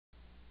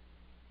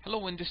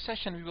Hello, in this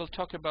session we will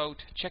talk about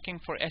checking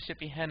for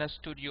SAP HANA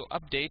Studio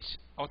updates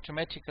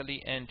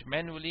automatically and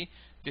manually.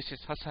 This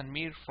is Hassan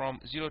Mir from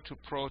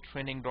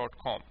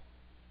 02protraining.com.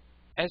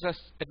 As an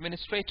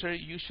administrator,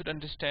 you should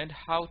understand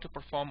how to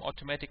perform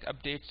automatic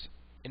updates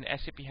in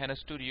SAP HANA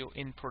Studio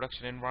in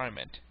production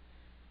environment.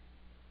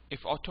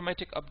 If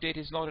automatic update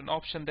is not an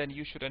option, then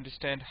you should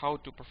understand how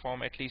to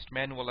perform at least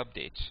manual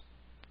updates.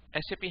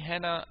 SAP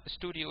HANA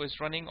Studio is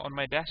running on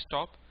my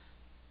desktop.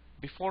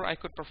 Before I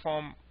could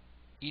perform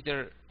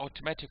either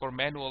automatic or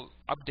manual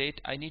update,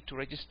 I need to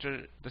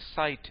register the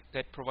site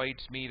that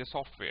provides me the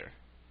software.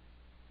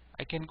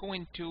 I can go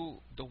into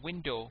the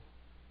window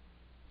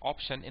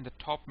option in the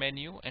top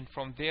menu, and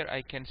from there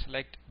I can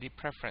select the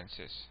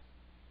preferences.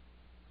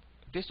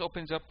 This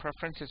opens up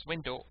preferences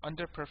window.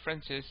 Under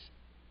preferences,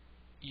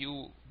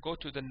 you go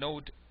to the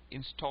node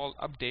install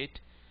update,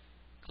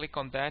 click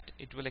on that,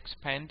 it will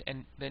expand,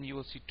 and then you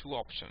will see two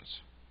options: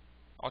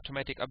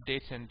 automatic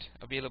updates and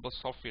available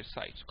software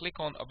sites. Click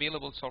on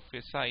available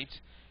software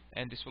sites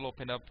and this will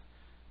open up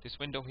this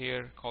window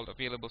here called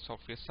available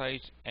software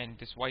sites, and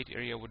this white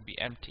area would be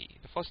empty.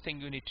 The first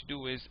thing you need to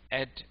do is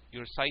add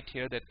your site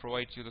here that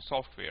provides you the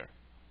software.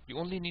 You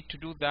only need to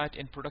do that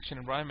in production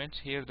environments.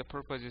 Here the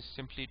purpose is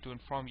simply to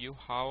inform you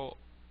how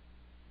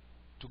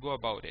to go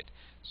about it.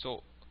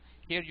 So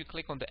here you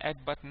click on the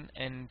add button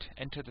and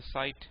enter the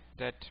site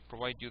that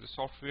provides you the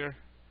software,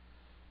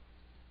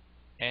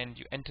 and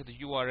you enter the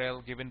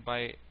URL given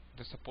by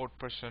the support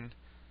person,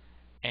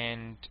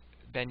 and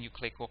then you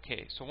click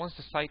OK. So once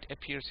the site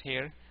appears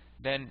here,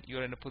 then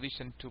you're in a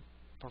position to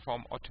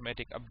perform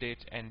automatic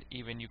updates, and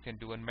even you can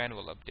do a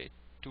manual update.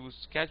 To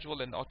schedule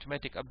an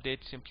automatic update,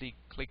 simply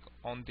click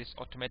on this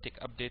automatic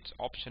updates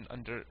option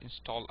under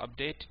install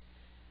update.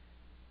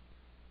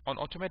 On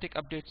automatic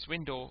updates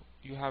window,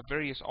 you have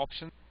various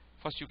options.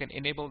 First, you can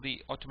enable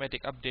the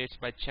automatic updates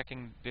by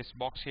checking this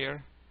box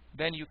here.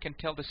 Then you can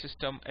tell the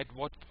system at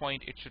what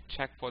point it should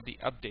check for the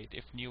update,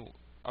 if new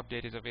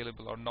update is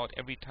available or not,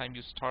 every time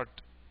you start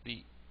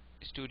the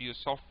Studio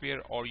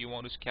software, or you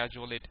want to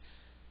schedule it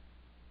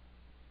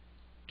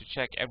to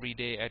check every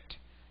day at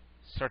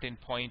certain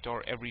point,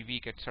 or every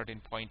week at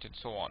certain point, and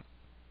so on.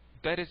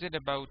 That is it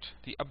about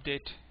the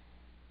update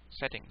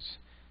settings.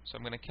 So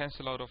I'm going to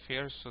cancel out of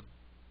here. So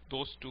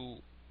those two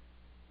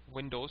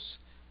windows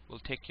will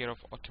take care of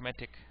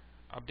automatic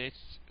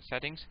updates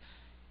settings.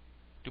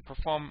 To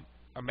perform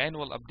a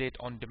manual update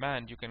on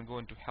demand, you can go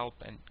into help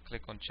and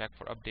click on check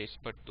for updates,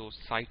 but those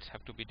sites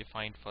have to be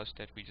defined first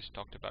that we just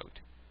talked about.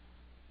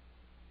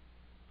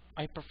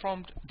 I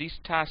performed these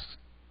tasks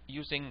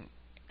using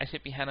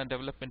SAP HANA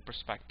development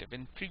perspective.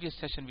 In previous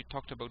session we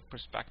talked about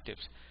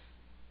perspectives.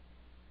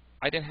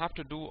 I didn't have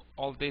to do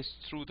all this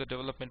through the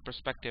development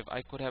perspective.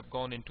 I could have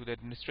gone into the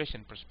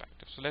administration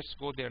perspective. So let's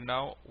go there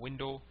now.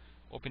 Window,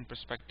 open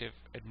perspective,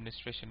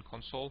 administration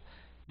console.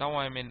 Now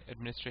I'm in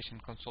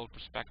administration console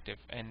perspective,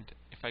 and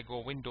if I go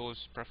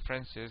Windows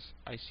preferences,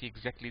 I see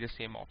exactly the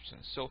same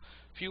options. So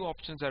few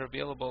options are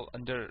available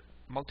under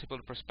multiple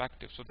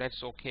perspectives, so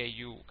that's okay.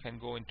 You can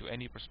go into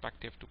any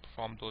perspective to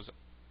perform those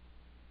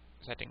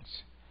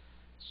settings.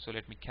 So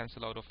let me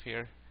cancel out of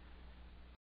here